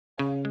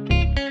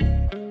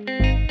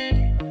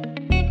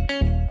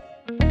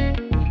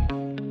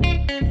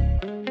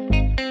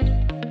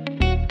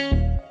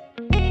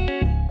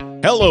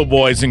Hello,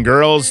 boys and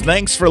girls.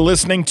 Thanks for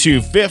listening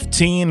to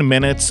 15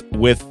 Minutes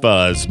with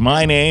Fuzz.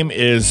 My name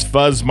is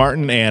Fuzz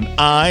Martin, and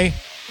I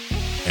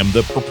am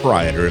the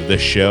proprietor of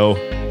this show,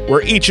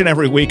 where each and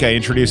every week I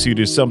introduce you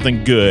to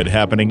something good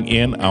happening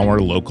in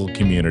our local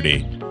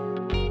community.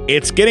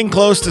 It's getting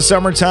close to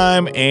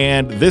summertime,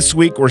 and this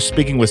week we're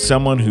speaking with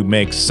someone who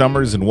makes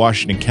summers in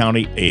Washington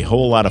County a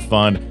whole lot of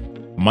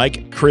fun.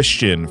 Mike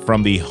Christian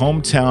from the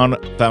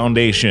Hometown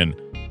Foundation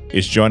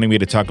is joining me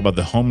to talk about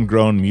the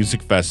Homegrown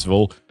Music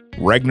Festival,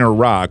 Regner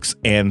Rocks,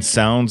 and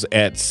Sounds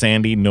at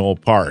Sandy Knoll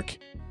Park.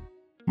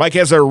 Mike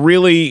has a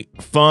really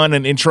fun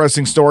and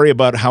interesting story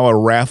about how a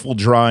raffle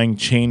drawing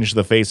changed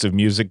the face of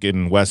music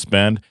in West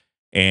Bend,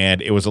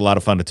 and it was a lot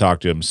of fun to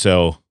talk to him.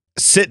 So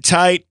sit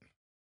tight,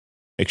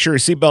 make sure your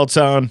seatbelt's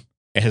on,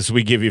 as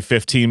we give you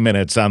 15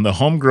 minutes on the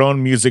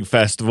Homegrown Music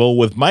Festival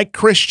with Mike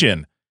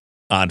Christian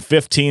on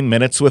 15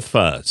 Minutes with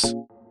Fuzz.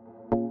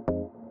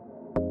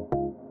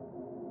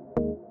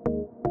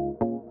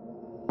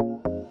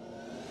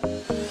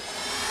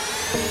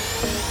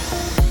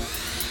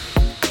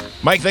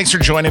 Mike, thanks for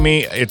joining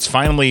me. It's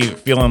finally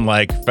feeling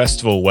like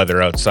festival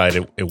weather outside.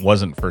 It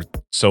wasn't for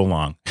so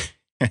long.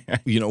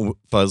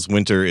 Fuzz,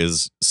 winter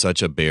is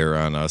such a bear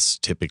on us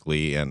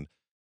typically, and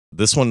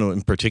this one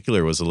in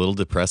particular was a little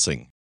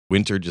depressing.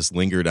 Winter just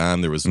lingered on.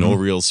 There was no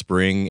real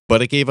spring,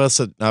 but it gave us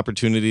an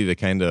opportunity to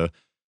kind of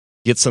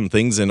get some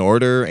things in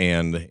order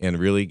and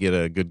really get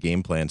a good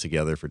game plan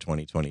together for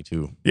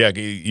 2022. Yeah,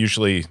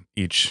 usually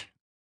each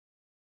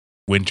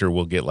winter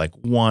we'll get like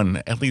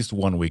at least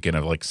one weekend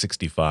of like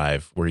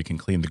 65 where you can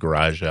clean the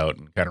garage out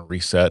and kind of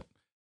reset,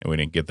 and we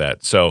didn't get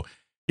that. So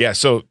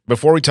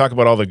before we talk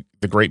about all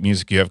the great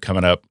music you have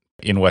coming up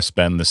in West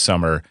Bend this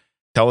summer,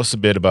 tell us a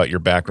bit about your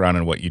background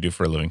and what you do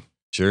for a living.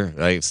 Sure.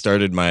 I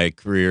started my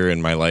career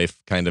and my life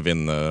kind of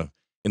in the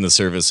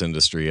service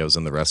industry. I was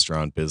in the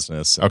restaurant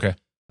business. Okay.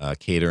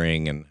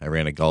 Catering, and I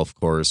ran a golf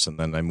course, and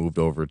then I moved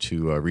over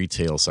to a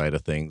retail side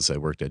of things. I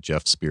worked at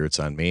Jeff's Spirits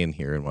on Main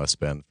here in West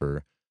Bend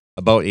for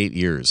about 8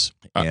 years.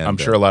 And I'm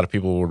sure a lot of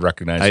people would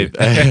recognize you.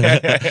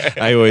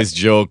 I always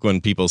joke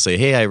when people say,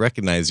 "Hey, I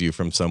recognize you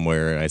from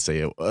somewhere," and I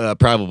say,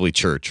 "Probably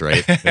church,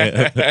 right?"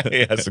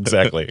 Yes,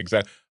 exactly.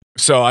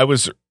 So I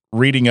was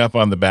reading up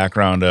on the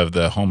background of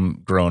the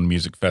Homegrown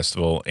Music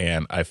Festival,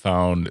 and I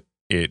found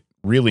it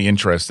really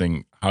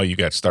interesting how you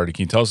got started.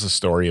 Can you tell us a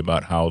story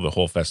about how the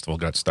whole festival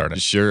got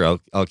started? Sure.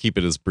 I'll keep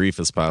it as brief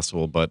as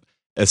possible, but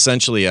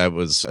essentially I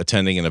was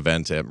attending an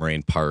event at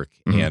Moraine Park,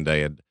 and I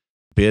had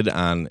bid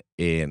on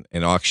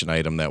an auction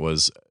item that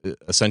was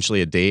essentially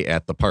a day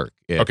at the park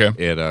at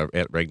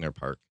Regner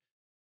Park.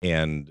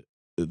 And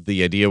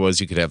the idea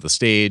was you could have the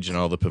stage and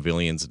all the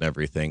pavilions and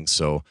everything.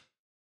 So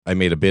I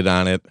made a bid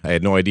on it. I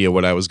had no idea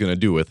what I was going to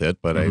do with it,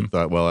 but I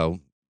thought, well, I'll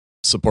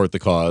support the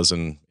cause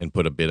and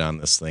put a bid on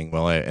this thing.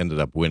 Well, I ended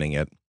up winning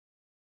it,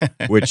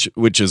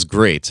 which is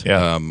great.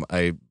 Yeah.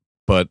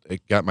 But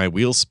it got my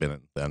wheels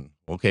spinning then.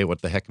 Okay,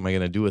 what the heck am I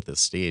going to do with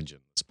this stage in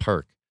this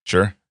park?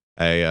 Sure.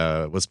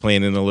 I was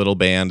playing in a little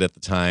band at the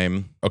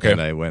time. Okay. And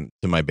I went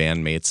to my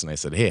bandmates and I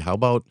said, "Hey, how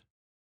about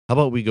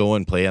we go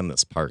and play on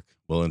this park?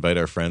 We'll invite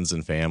our friends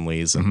and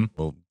families, and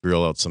we'll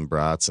grill out some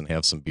brats and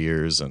have some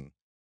beers." And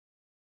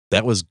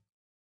that was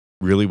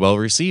really well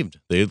received.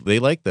 They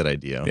liked that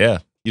idea. Yeah.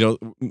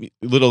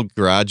 Little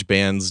garage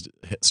bands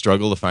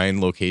struggle to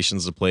find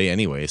locations to play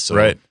anyway. So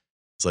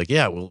It's like,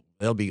 yeah, well,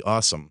 that'll be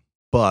awesome.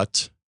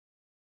 But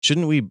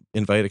shouldn't we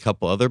invite a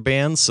couple other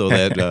bands so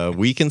that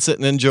we can sit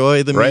and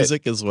enjoy the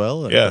music as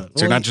well? And, so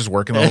you're not just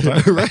working the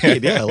whole time?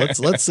 Right, yeah.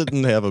 Let's sit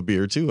and have a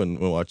beer too, and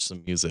we'll watch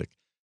some music.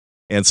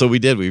 And so we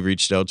did. We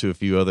reached out to a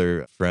few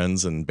other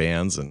friends and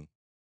bands, and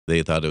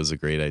they thought it was a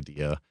great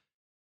idea.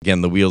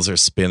 Again, the wheels are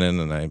spinning,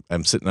 and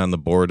I'm sitting on the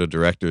board of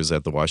directors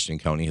at the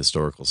Washington County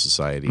Historical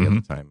Society at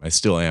the time. I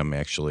still am,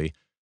 actually.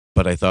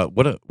 But I thought,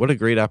 what a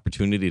great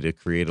opportunity to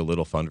create a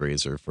little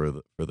fundraiser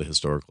for the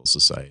Historical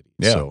Society.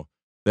 Yeah. So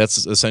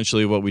that's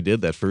essentially what we did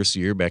that first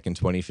year back in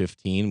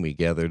 2015. We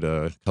gathered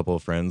a couple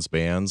of friends,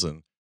 bands,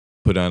 and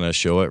put on a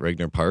show at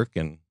Regner Park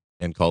and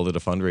called it a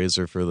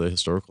fundraiser for the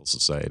Historical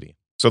Society.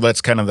 So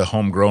that's kind of the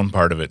homegrown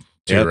part of it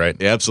too,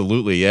 right?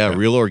 Absolutely, yeah.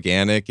 Real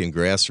organic and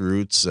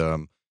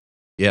grassroots.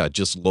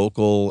 Just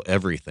local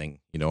everything,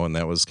 and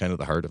that was kind of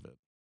the heart of it.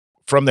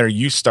 From there,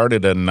 you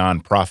started a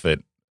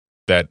nonprofit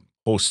that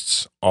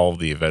hosts all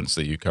the events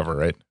that you cover,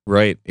 right?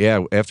 Right.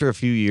 Yeah. After a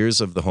few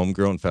years of the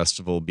Homegrown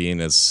Festival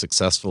being as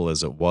successful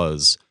as it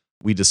was,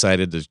 we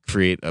decided to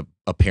create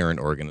a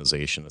parent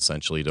organization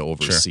essentially to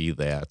oversee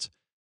that.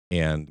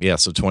 And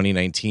so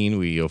 2019,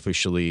 we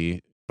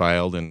officially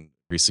filed and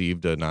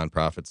received a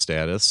nonprofit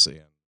status.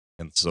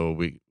 And so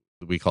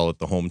we call it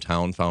the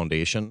Hometown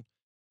Foundation,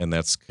 and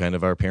that's kind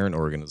of our parent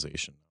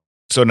organization.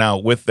 So now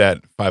with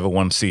that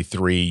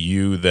 501c3,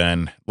 you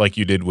then, like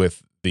you did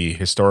with the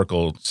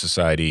Historical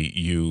Society,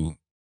 you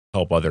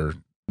help other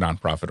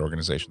nonprofit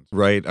organizations.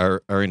 Right.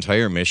 Our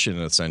entire mission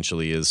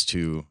essentially is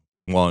to,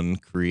 one,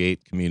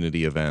 create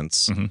community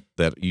events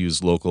that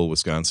use local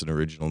Wisconsin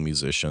original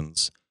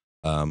musicians.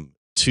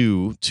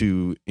 two,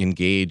 to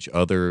engage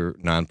other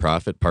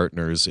nonprofit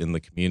partners in the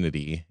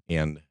community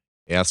and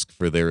ask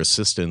for their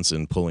assistance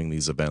in pulling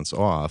these events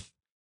off.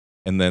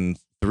 And then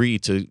three,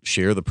 to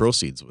share the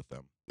proceeds with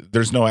them.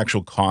 There's no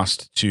actual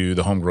cost to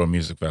the Homegrown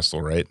Music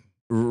Festival, right?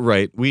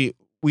 Right. We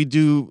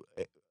do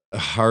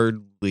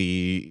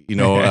hardly,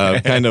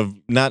 kind of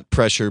not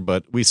pressure,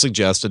 but we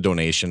suggest a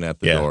donation at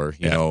the door,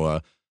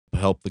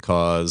 help the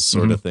cause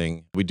sort of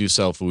thing. We do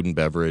sell food and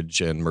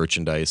beverage and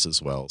merchandise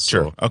as well. So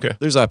Sure. Okay.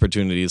 there's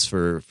opportunities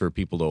for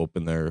people to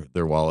open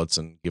their wallets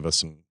and give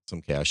us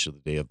some cash to the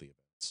day of the events.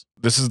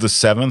 This is the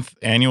 7th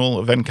annual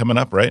event coming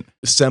up, right?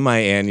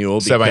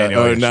 Semi-annual.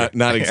 Semi-annual, Or sure.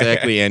 not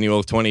exactly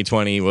annual.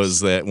 2020 was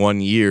that one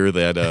year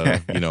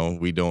that,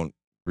 we don't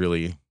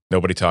really...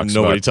 Nobody talks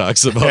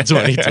about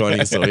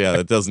 2020. So yeah,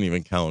 that doesn't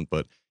even count.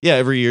 But yeah,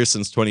 every year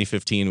since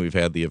 2015, we've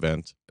had the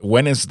event.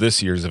 When is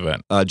this year's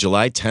event?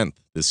 July 10th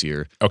this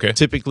year. Okay.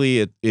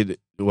 Typically,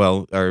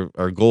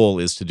 our goal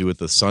is to do it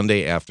the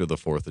Sunday after the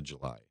 4th of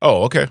July.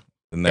 Oh, okay.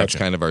 And that's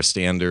Gotcha. kind of our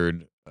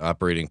standard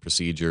operating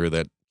procedure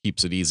that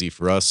keeps it easy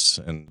for us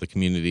and the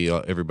community.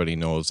 Everybody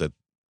knows that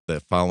the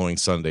following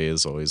Sunday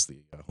is always the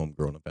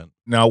Homegrown event.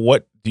 Now,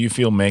 what do you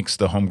feel makes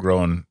the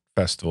Homegrown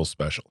Festival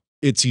special?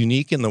 It's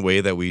unique in the way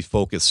that we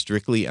focus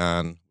strictly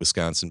on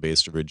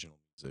Wisconsin-based original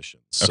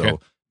musicians. So Okay.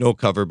 no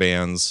cover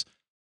bands.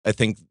 I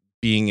think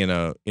being in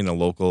a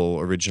local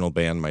original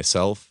band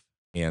myself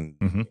and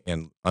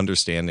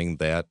understanding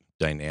that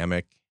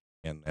dynamic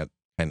and that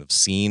kind of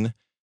scene,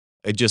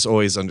 I just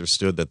always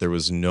understood that there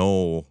was I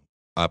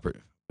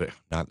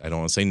don't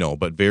want to say no,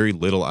 but very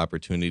little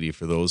opportunity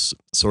for those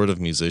sort of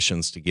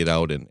musicians to get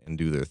out and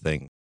do their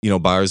thing.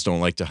 Bars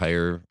don't like to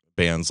hire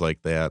bands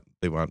like that.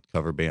 They want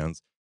cover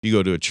bands. You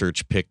go to a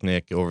church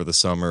picnic over the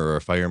summer or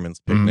a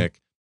fireman's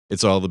picnic,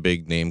 it's all the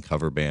big name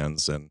cover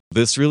bands. And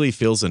this really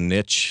fills a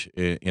niche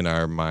in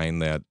our mind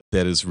that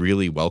is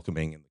really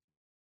welcoming.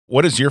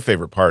 What is your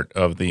favorite part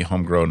of the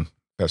Homegrown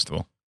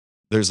Festival?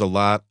 There's a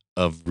lot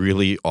of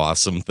really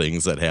awesome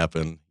things that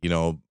happen.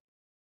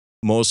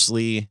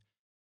 Mostly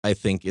I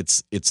think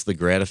it's the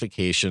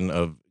gratification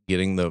of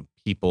getting the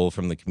people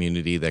from the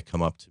community that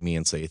come up to me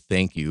and say,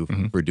 thank you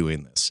for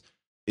doing this.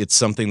 It's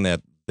something that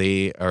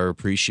they are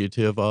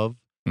appreciative of.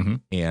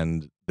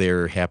 And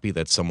they're happy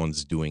that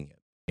someone's doing it.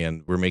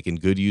 And we're making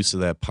good use of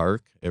that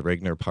park at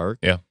Regner Park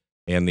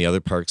and the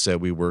other parks that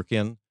we work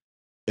in.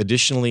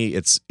 Additionally,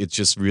 it's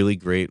just really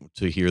great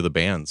to hear the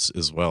bands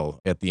as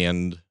well. At the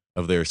end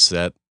of their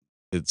set,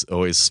 it's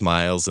always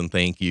smiles and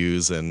thank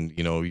yous and,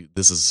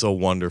 this is so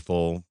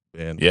wonderful.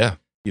 And,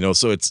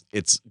 so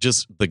it's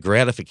just the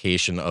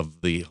gratification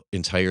of the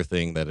entire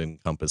thing that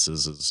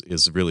encompasses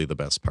is really the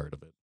best part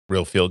of it.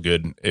 Real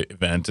feel-good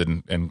event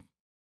and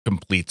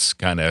completes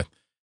kind of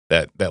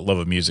that love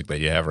of music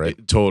that you have,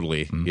 right?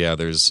 Totally. Yeah,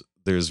 there's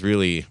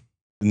really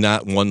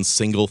not one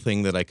single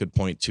thing that I could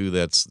point to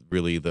that's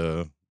really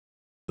the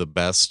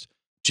best.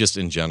 Just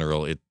in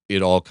general,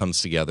 it all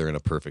comes together in a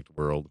perfect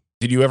world.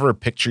 Did you ever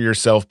picture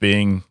yourself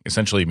being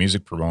essentially a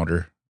music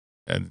promoter?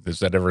 And is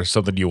that ever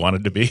something you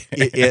wanted to be?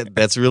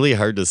 That's really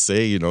hard to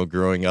say.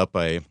 Growing up,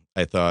 I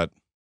thought,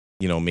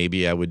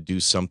 maybe I would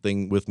do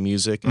something with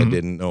music. I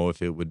didn't know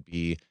if it would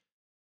be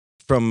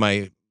from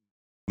my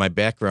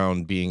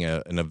background being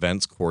an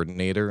events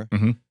coordinator.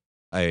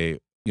 I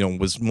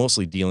was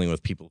mostly dealing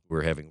with people who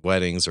were having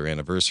weddings or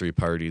anniversary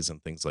parties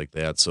and things like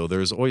that. So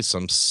there's always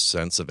some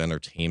sense of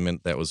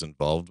entertainment that was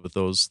involved with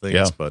those things.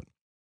 Yeah. But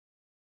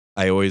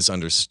I always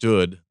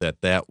understood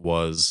that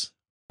was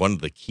one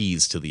of the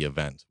keys to the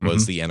event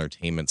was the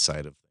entertainment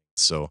side of things.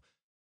 So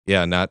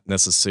yeah, not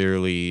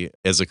necessarily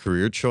as a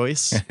career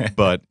choice,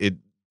 but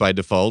by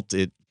default,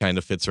 it kind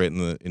of fits right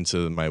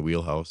into my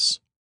wheelhouse.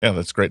 Yeah,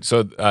 that's great.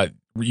 So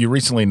you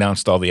recently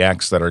announced all the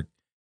acts that are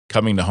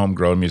coming to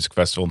Homegrown Music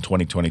Festival in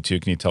 2022.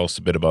 Can you tell us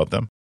a bit about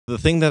them? The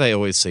thing that I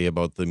always say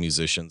about the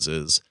musicians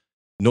is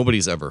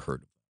nobody's ever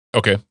heard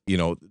of them.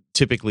 Okay.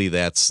 Typically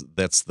that's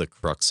the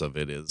crux of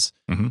it is,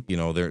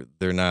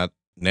 they're not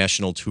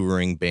national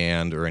touring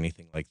band or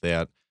anything like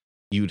that.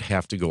 You'd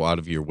have to go out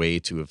of your way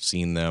to have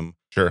seen them.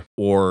 Sure.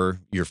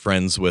 Or you're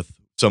friends with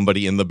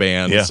somebody in the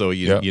band, so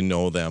you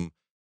know them.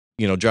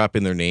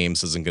 Dropping their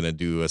names isn't going to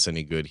do us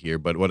any good here.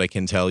 But what I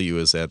can tell you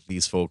is that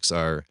these folks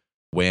are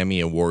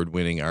Whammy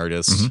award-winning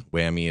artists.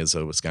 Whammy is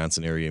a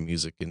Wisconsin area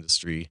music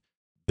industry.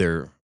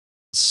 They're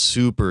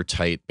super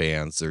tight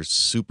bands. They're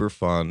super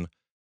fun.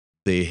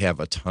 They have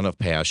a ton of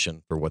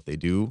passion for what they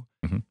do,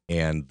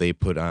 and they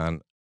put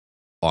on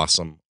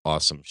awesome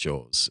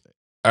shows.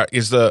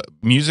 Is the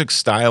music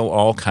style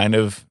all kind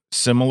of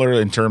similar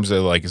in terms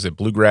of is it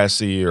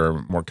bluegrassy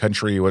or more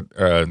country? What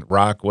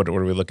rock? What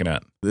are we looking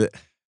at?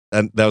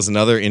 And that was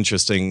another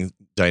interesting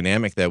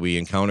dynamic that we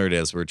encountered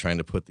as we're trying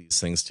to put these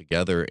things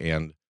together.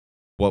 And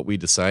what we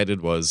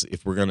decided was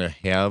if we're going to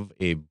have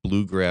a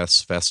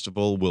bluegrass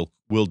festival,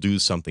 we'll do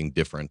something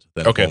different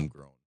than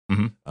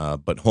Homegrown.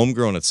 But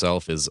Homegrown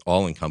itself is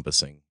all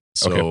encompassing.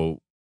 So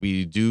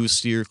we do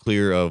steer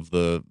clear of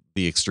the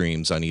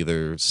extremes on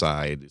either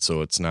side.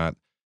 So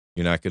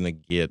you're not going to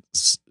get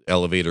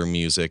elevator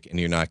music and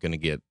you're not going to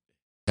get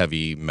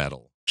heavy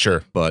metal.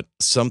 Sure. But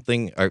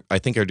I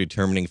think our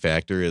determining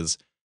factor is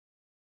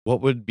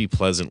what would be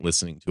pleasant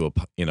listening to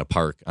in a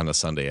park on a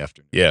Sunday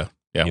afternoon. Yeah.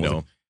 Yeah. You with know,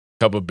 a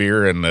cup of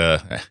beer and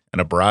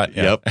a brat.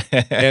 Yeah.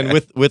 Yep. And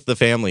with the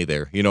family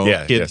there,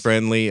 Yeah, kid yes.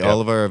 friendly. Yep.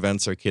 All of our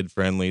events are kid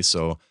friendly,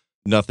 so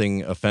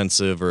nothing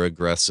offensive or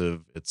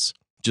aggressive. It's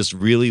just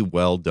really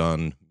well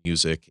done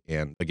music,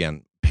 and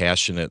again,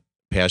 passion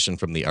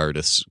from the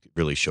artists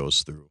really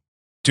shows through.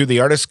 Do the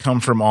artists come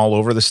from all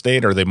over the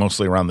state, or are they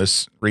mostly around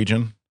this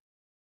region?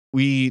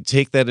 We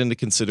take that into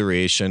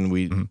consideration.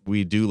 Mhm.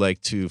 We do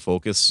like to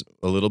focus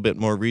a little bit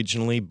more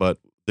regionally, but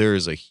there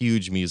is a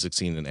huge music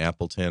scene in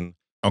Appleton,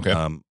 Okay.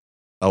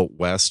 out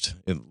west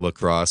in La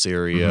Crosse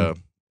area,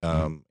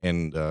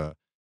 and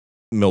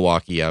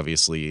Milwaukee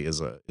obviously is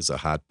a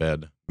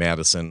hotbed.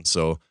 Madison.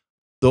 So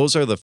those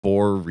are the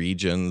 4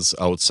 regions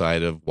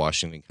outside of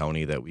Washington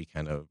County that we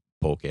kind of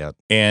poke at.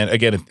 And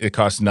again, it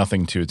costs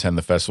nothing to attend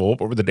the festival.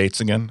 What were the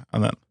dates again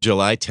on that?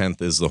 July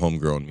 10th is the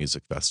Homegrown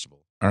Music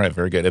Festival. All right,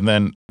 very good. And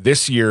then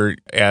this year,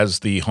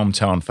 as the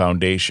Hometown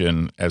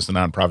Foundation, as the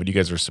nonprofit, you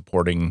guys are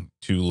supporting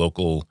 2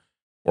 local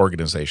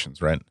organizations,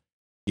 right?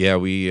 Yeah,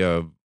 we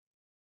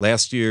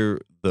last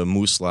year the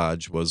Moose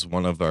Lodge was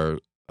one of our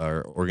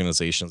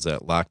organizations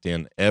that locked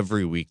in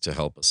every week to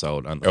help us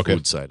out on the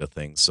food side of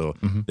things. So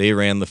they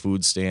ran the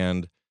food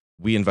stand.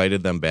 We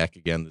invited them back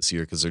again this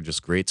year because they're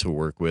just great to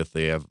work with.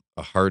 They have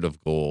a heart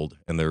of gold,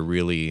 and they're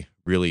really,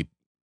 really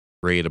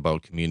great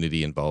about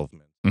community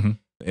involvement.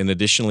 And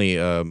additionally,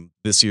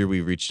 this year we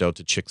reached out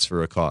to Chicks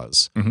for a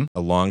Cause,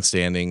 a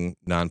longstanding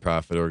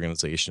nonprofit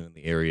organization in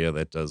the area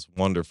that does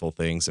wonderful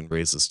things and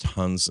raises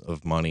tons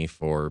of money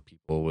for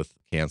people with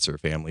cancer,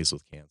 families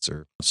with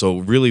cancer. So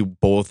really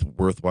both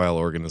worthwhile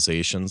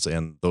organizations,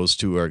 and those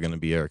 2 are going to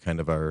be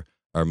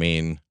our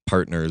main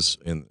partners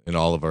in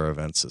all of our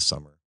events this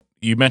summer.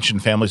 You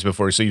mentioned families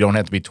before, so you don't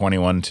have to be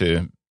 21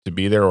 to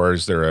be there, or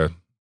is there a...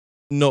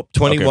 Nope,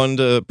 21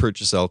 to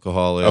purchase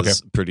alcohol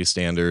is pretty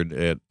standard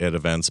at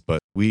events, but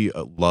we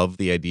love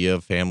the idea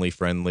of family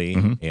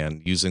friendly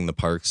and using the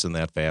parks in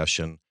that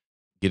fashion,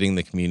 getting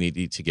the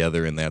community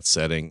together in that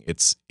setting.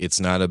 It's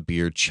not a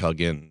beer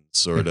chugging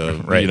sort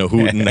of, right.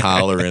 Hoot and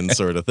hollering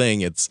sort of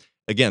thing. It's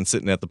again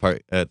sitting at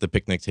the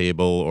picnic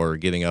table or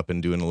getting up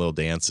and doing a little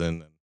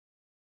dancing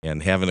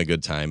and having a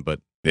good time. But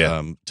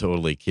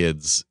totally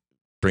kids,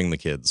 bring the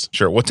kids.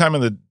 Sure. What time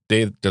of the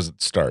day does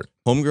it start?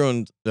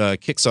 Homegrown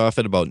kicks off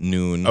at about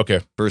noon. Okay.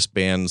 First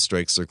band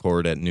strikes their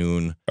chord at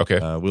noon. Okay.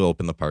 We'll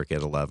open the park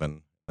at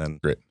 11. And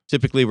Great.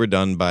 Typically we're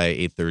done by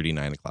 8:30,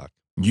 9 o'clock.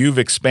 You've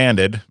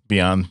expanded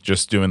beyond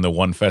just doing the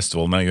one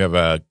festival. Now you have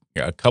a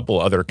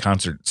couple other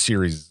concert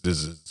series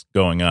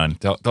going on.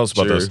 Tell us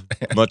about those.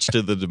 Much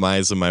to the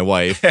demise of my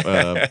wife.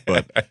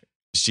 But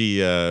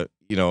she,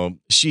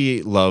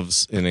 she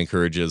loves and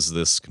encourages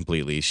this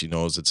completely. She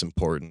knows it's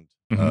important.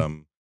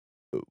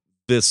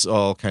 This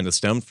all kind of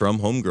stemmed from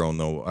Homegrown,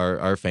 though.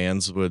 Our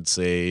fans would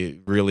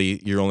say,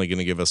 really, you're only going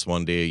to give us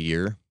 1 day a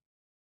year.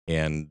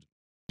 And,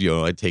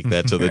 I take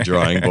that to the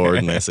drawing board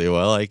and I say,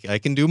 well, I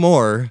can do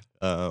more.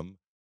 And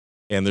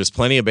there's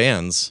plenty of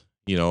bands,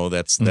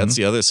 that's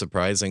the other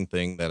surprising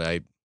thing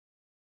that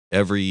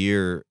every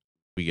year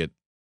we get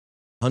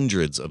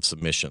hundreds of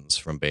submissions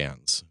from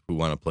bands who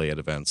want to play at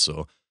events.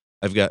 So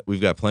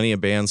we've got plenty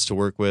of bands to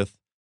work with,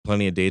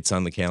 plenty of dates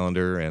on the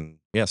calendar. And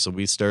yeah, so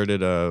we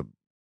started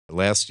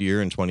last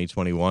year in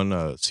 2021,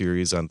 a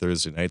series on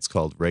Thursday nights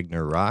called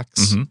Regner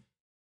Rocks.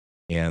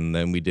 And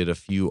then we did a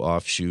few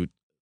offshoot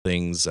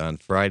things on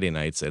Friday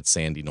nights at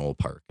Sandy Knoll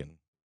Park and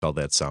called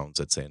that Sounds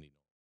at Sandy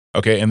Knoll.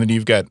 Okay. And then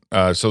you've got,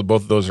 so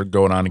both of those are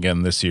going on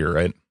again this year,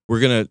 right? We're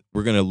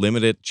gonna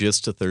limit it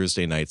just to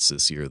Thursday nights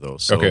this year, though.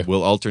 So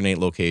we'll alternate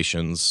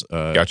locations.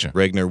 Gotcha.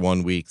 Regner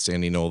 1 week,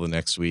 Sandy Knoll the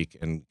next week,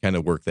 and kind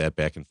of work that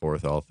back and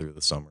forth all through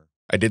the summer.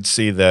 I did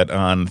see that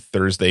on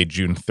Thursday,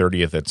 June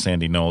 30th at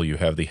Sandy Knoll, you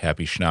have the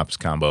Happy Schnapps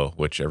combo,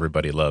 which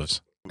everybody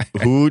loves.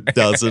 Who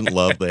doesn't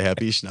love the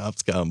Happy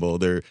Schnapps combo?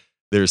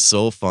 They're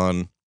so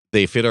fun.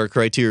 They fit our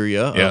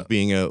criteria of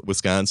being a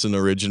Wisconsin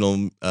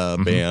original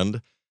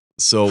band.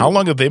 So how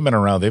long have they been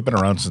around? They've been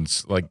around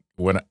since like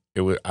when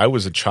I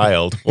was a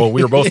child. Well,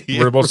 we were both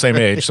the same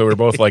age, so we were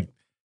both like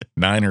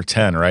 9 or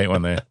 10, right?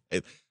 When the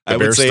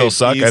Bears still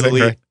suck. Easily, I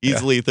think, right?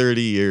 easily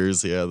 30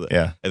 years.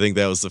 Yeah. I think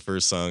that was the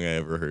first song I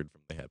ever heard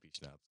from the Happy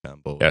Schnapps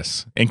combo.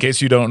 Yes. In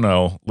case you don't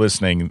know,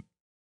 listening,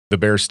 the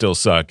Bears still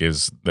suck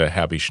is the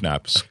Happy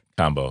Schnapps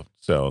combo.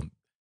 So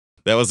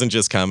that wasn't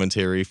just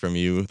commentary from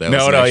you. That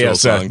was an actual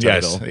song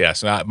title.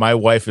 Yes. My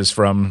wife is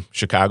from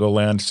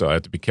Chicagoland, so I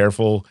have to be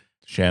careful.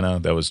 Shanna,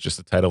 that was just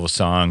the title of a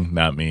song,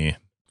 not me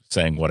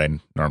saying what I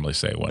normally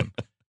say when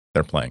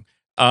they're playing.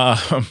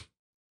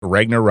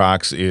 Regner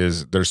Rocks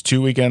there's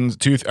 2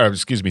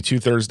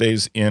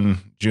 Thursdays in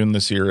June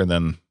this year, and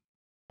then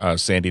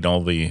Sandy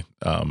Knoll, the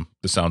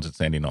Sounds at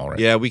Sandy Knoll, right?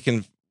 Yeah,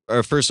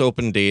 our first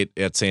open date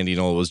at Sandy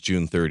Knoll was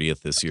June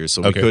 30th this year,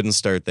 so we couldn't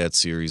start that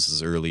series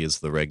as early as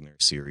the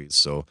Regner series.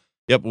 So,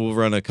 we'll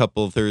run a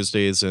couple of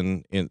Thursdays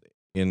in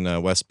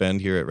West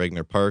Bend here at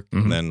Regner Park,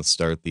 and then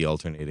start the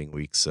alternating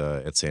weeks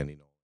at Sandy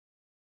Knoll.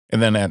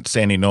 And then at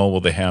Sandy Knoll,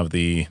 will they have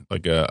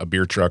a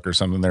beer truck or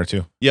something there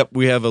too? Yep,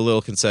 we have a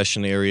little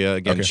concession area.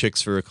 Again, Okay.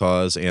 Chicks for a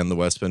Cause and the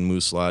West Bend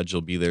Moose Lodge will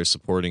be there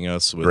supporting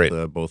us with Great.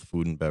 both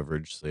food and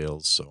beverage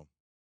sales. So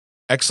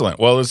Excellent.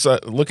 Well, it's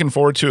looking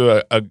forward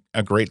to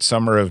a great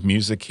summer of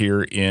music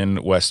here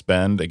in West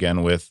Bend,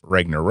 again with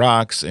Ragnar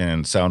Rocks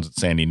and Sounds at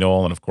Sandy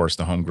Knoll, and of course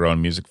the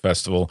Homegrown Music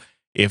Festival.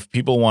 If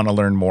people want to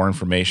learn more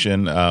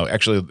information,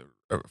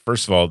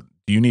 first of all,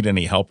 do you need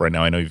any help right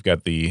now? I know you've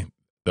got the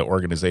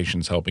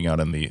organizations helping out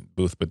in the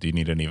booth, but do you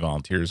need any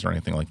volunteers or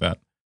anything like that?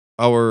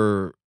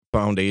 our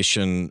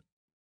foundation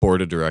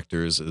board of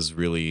directors is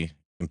really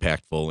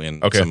impactful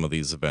in Okay. some of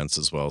these events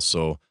as well.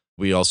 So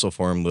we also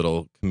form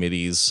little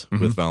committees Mhm.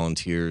 with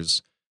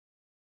volunteers.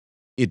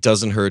 It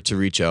doesn't hurt to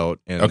reach out.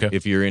 And Okay.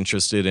 if you're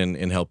interested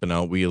in helping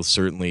out, we'll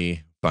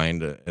certainly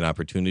find an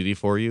opportunity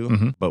for you.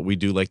 Mhm. But we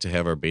do like to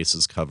have our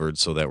bases covered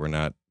so that we're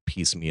not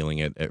piecemealing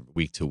it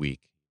week to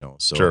week.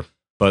 So, Sure.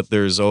 but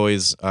there's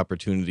always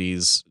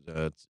opportunities,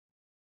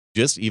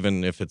 just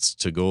even if it's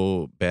to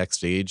go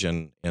backstage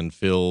and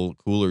fill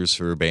coolers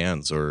for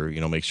bands, or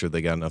make sure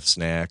they got enough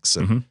snacks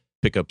and Mhm.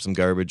 pick up some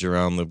garbage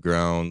around the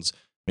grounds,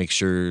 make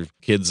sure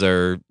kids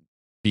are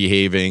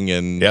behaving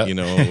and Yeah.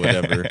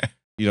 whatever.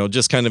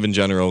 Just kind of in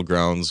general,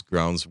 grounds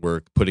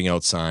work, putting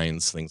out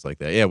signs, things like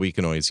that. Yeah, we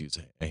can always use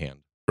a hand.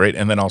 Great.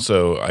 And then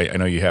also, I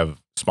know you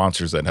have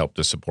sponsors that help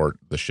to support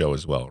the show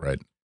as well, right?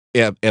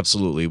 Yeah,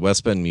 absolutely.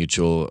 West Bend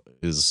Mutual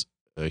is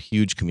a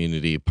huge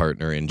community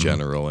partner in Mhm.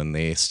 general, and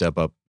they step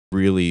up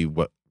really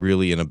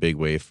in a big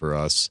way for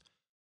us.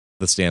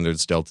 The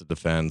Standards Delta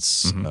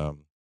Defense, Mhm.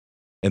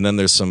 and then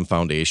there's some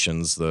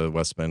foundations, the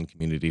West Bend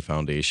Community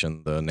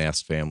Foundation, the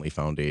Nast Family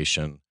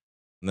Foundation,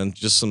 and then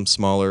just some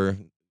smaller,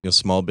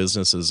 small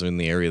businesses in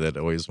the area that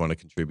always want to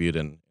contribute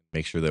and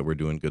make sure that we're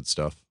doing good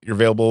stuff. You're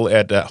available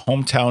at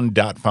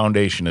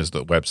hometown.foundation is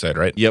the website,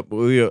 right? Yep.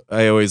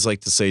 I always like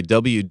to say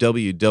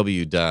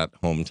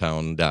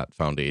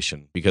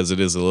www.hometown.foundation because it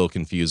is a little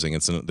confusing.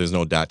 There's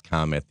no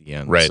 .com at the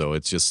end. Right. So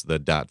it's just the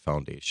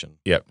 .foundation.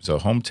 Yep. So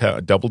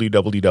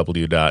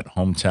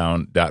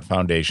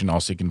www.hometown.foundation.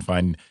 Also, you can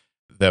find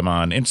them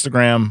on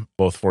Instagram,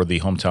 both for the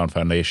Hometown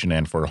Foundation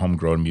and for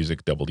Homegrown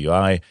Music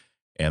WI,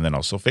 and then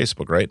also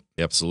Facebook, right?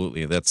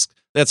 Absolutely. That's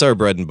our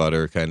bread and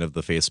butter, kind of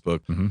the Facebook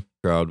Mhm.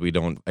 crowd. We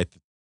don't,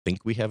 think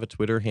we have a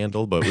Twitter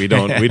handle, but we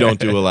don't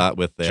do a lot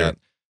with that. Sure.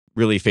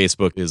 Really,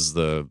 Facebook is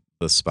the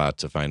spot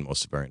to find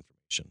most of our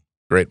information.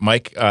 Great.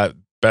 Mike,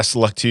 best of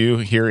luck to you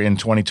here in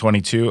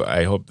 2022.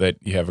 I hope that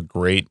you have a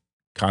great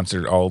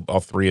concert. All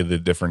three of the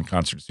different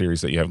concert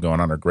series that you have going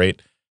on are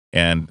great.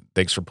 And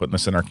thanks for putting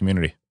this in our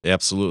community.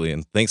 Absolutely.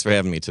 And thanks for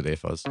having me today,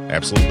 Fuzz.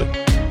 Absolutely.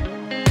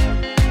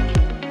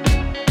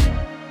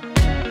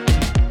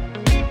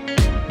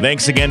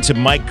 Thanks again to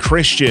Mike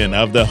Christian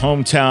of the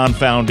Hometown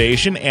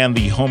Foundation and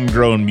the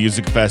Homegrown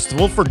Music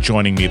Festival for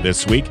joining me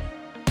this week.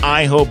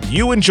 I hope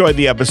you enjoyed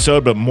the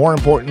episode, but more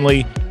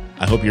importantly,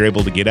 I hope you're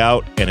able to get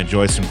out and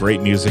enjoy some great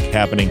music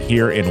happening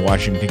here in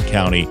Washington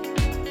County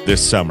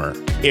this summer.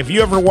 If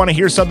you ever want to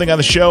hear something on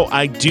the show,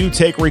 I do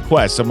take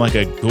requests. I'm like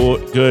a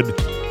good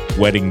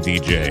wedding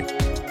DJ,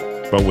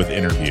 but with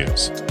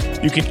interviews.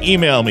 You can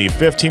email me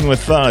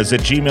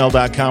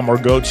 15withfuzz@gmail.com or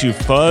go to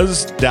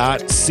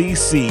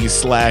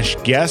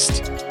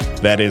fuzz.cc/guest.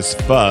 That is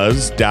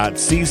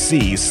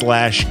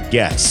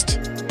fuzz.cc/guest.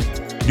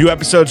 New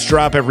episodes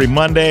drop every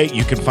Monday.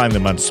 You can find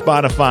them on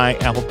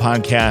Spotify, Apple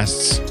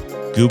Podcasts,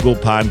 Google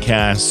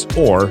Podcasts,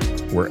 or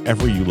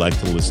wherever you like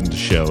to listen to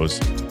shows,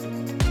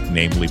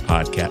 namely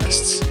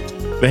podcasts.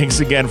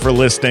 Thanks again for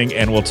listening,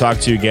 and we'll talk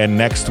to you again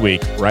next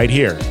week right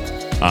here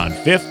on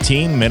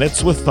 15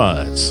 Minutes with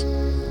Fuzz.